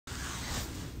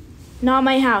not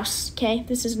my house, okay?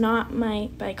 This is not my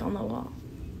bike on the wall.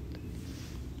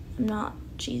 I'm not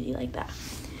cheesy like that.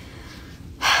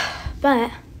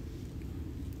 But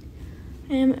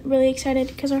I am really excited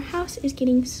because our house is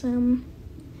getting some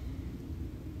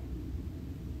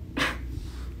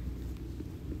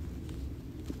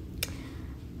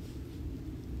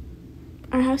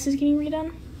our house is getting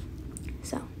redone.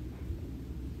 So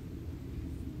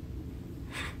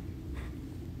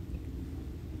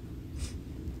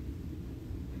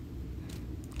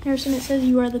Harrison, it says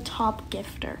you are the top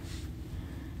gifter.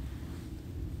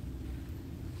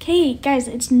 Okay, guys,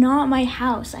 it's not my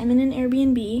house. I'm in an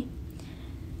Airbnb.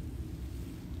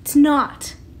 It's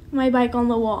not my bike on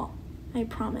the wall. I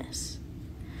promise.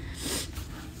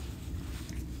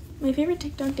 My favorite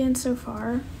TikTok dance so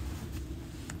far,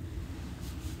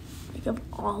 like of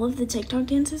all of the TikTok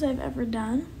dances I've ever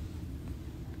done,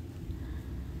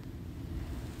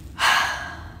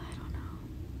 I don't know.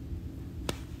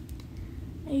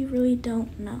 I really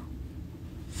don't know.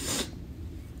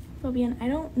 Fabian, I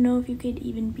don't know if you could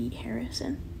even beat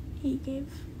Harrison. He gave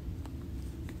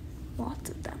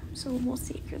lots of them, so we'll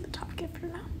see if you're the top gifter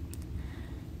now.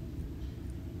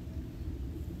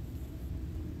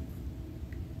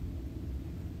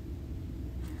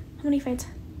 How many fights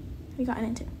have you gotten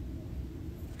into?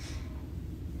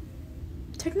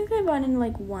 Technically I've gotten into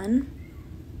like one,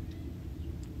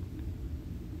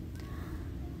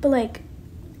 but like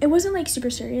it wasn't like super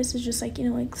serious. It's just like, you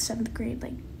know, like 7th grade,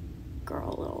 like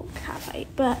girl little cat fight.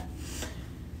 But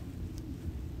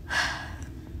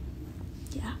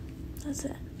yeah, that's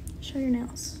it. Show your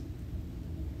nails.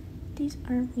 These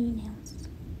aren't me nails.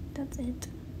 That's it.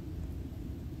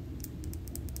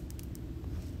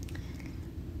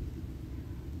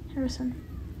 Harrison.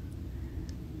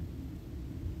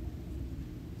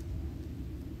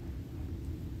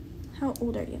 How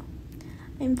old are you?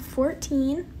 I'm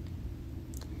 14.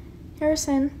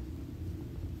 Harrison.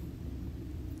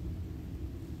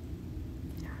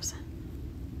 Harrison.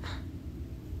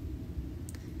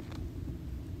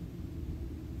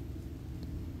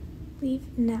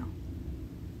 Leave now.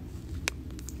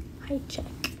 Height check.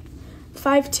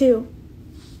 5'2".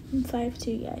 I'm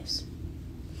 5'2", guys.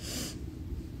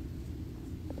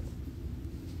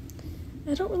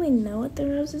 I don't really know what the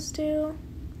roses do.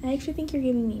 I actually think you're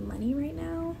giving me money right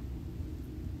now.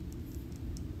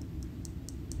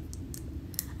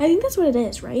 I think that's what it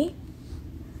is, right?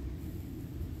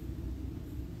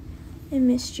 I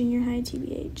miss junior high,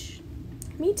 TBH.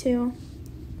 Me too.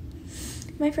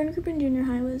 My friend group in junior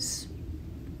high was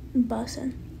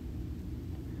bussin'.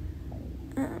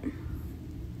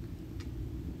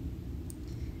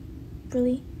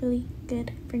 Really, really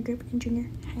good friend group in junior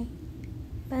high.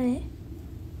 But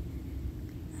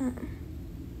yeah.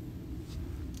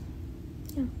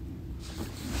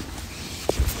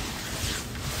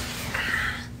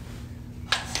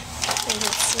 So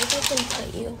let's see if I can put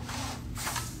you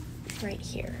right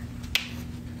here.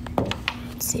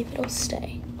 Let's see if it'll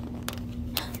stay.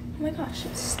 Oh my gosh,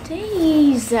 it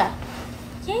stays!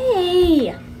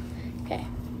 Yay! Okay.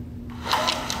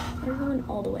 We're going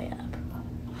all the way up.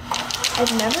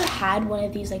 I've never had one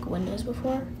of these like windows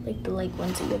before, like the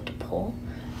ones that you have to pull.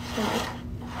 So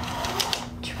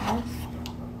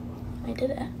I did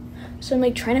it. So I'm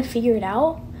like trying to figure it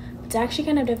out. It's actually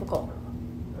kind of difficult.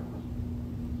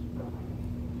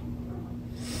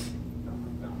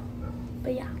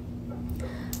 But yeah.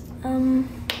 I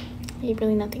have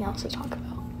really nothing else to talk about.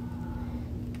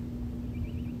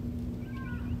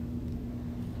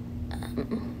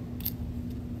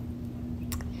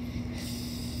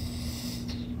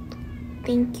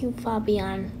 Thank you,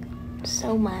 Fabian,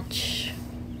 so much.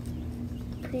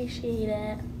 Appreciate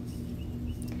it.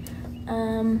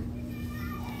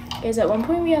 Guys, at one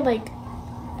point we had like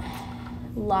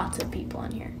lots of people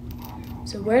in here.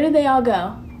 So where did they all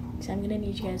go? Because I'm gonna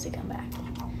need you guys to come back.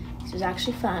 This was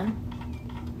actually fun.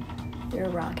 We were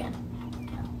rocking,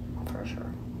 yeah, for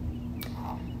sure.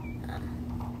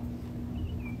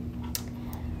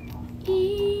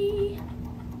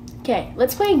 Okay,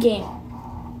 let's play a game.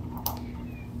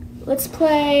 Let's do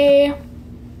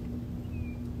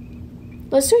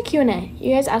a Q&A.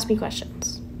 You guys ask me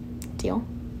questions. Deal?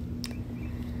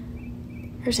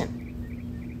 Harrison.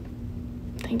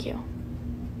 Thank you.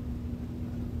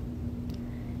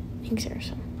 Thanks,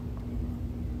 Harrison.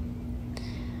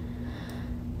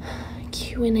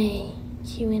 Q&A.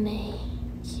 Q&A.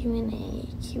 Q&A.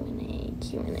 Q&A.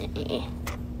 Q&A.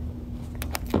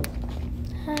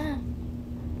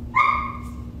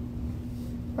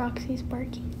 Roxy's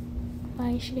barking.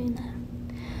 Why is she doing that?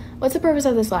 What's the purpose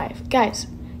of this live? Guys,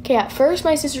 okay, at first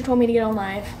my sister told me to get on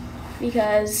live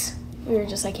because we were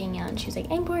just like hanging out, and she was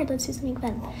like, I'm bored, let's do something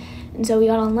fun. And so we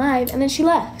got on live, and then she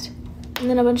left. And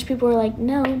then a bunch of people were like,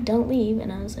 no, don't leave.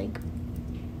 And I was like,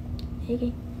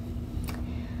 okay.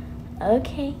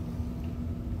 Okay.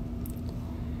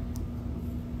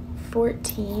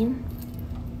 14.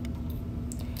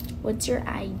 What's your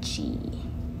IG?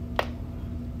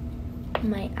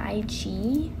 My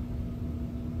IG?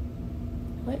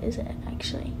 What is it,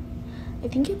 actually? I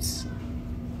think it's...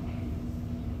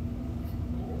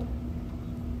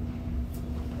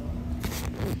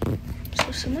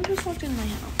 So someone just walked in my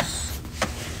house.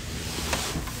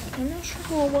 I'm not sure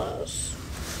who it was.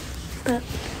 But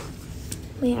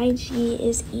my IG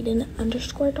is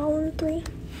Eden_Dolan3,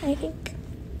 I think.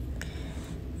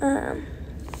 Yeah.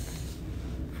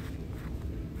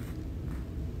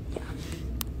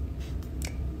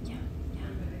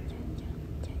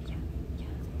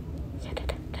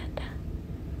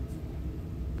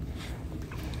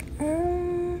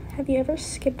 Have you ever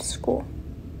skipped school?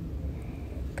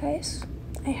 Guys,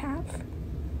 I have.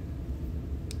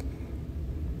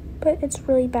 But it's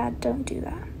really bad, don't do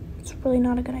that. It's really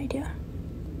not a good idea.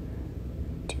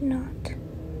 Do not.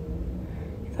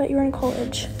 I thought you were in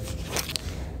college.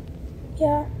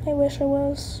 Yeah, I wish I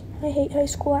was. I hate high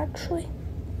school, actually.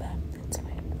 But that's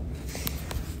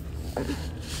fine.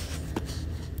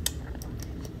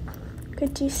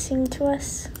 Could you sing to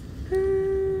us?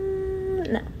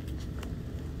 No.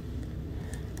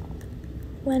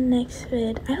 When next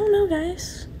vid? I don't know,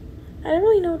 guys. I don't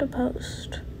really know what to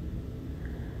post.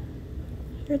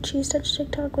 Your cheese touch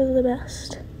TikTok was the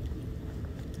best.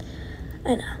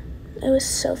 I know. It was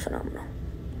so phenomenal.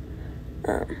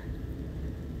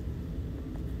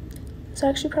 It's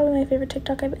actually probably my favorite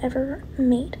TikTok I've ever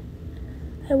made.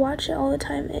 I watch it all the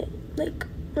time. It, like,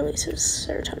 releases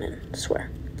serotonin, I swear.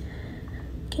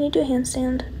 Can you do a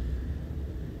handstand?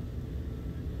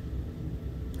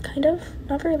 Kind of.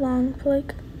 Not very long, but,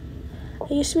 like,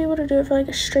 I used to be able to do it for, like,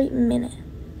 a straight minute,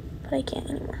 but I can't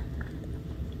anymore.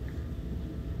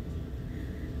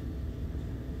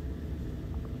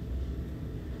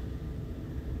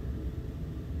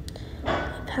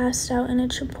 I passed out in a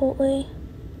Chipotle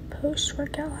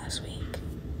post-workout last week.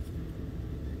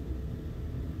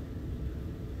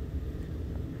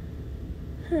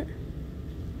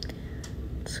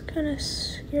 It's kind of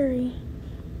scary.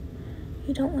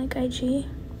 You don't like IG?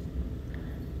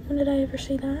 When did I ever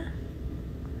say that?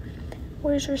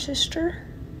 Where's your sister?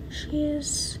 She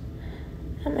is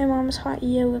at my mom's hot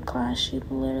yoga class. She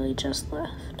literally just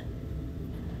left.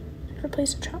 Her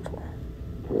place to travel.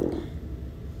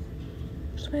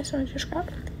 So my stomach just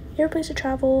grabbed. Your place to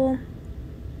travel?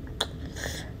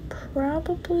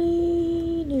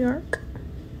 Probably New York,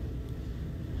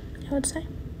 I would say.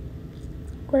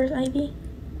 Where's Ivy?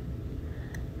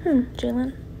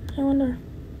 Jalen. I wonder.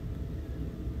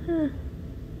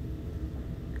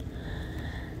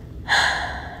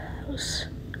 That was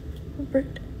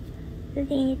rude. You're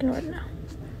getting ignored now.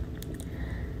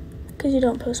 Because you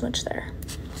don't post much there.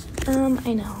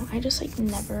 I know. I just, like,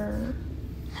 never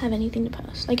have anything to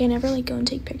post. Like, I never, like, go and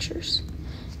take pictures.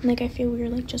 And, like, I feel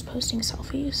weird, like, just posting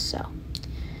selfies, so.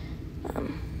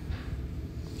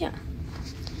 Yeah.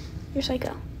 You're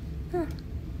psycho. Huh.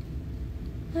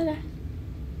 Okay.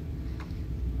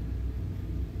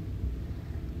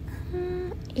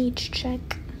 Age check.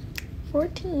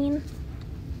 14.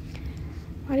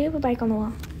 Why do you have a bike on the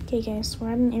wall? Okay, guys, we're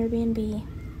at an Airbnb.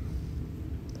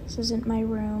 This isn't my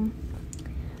room.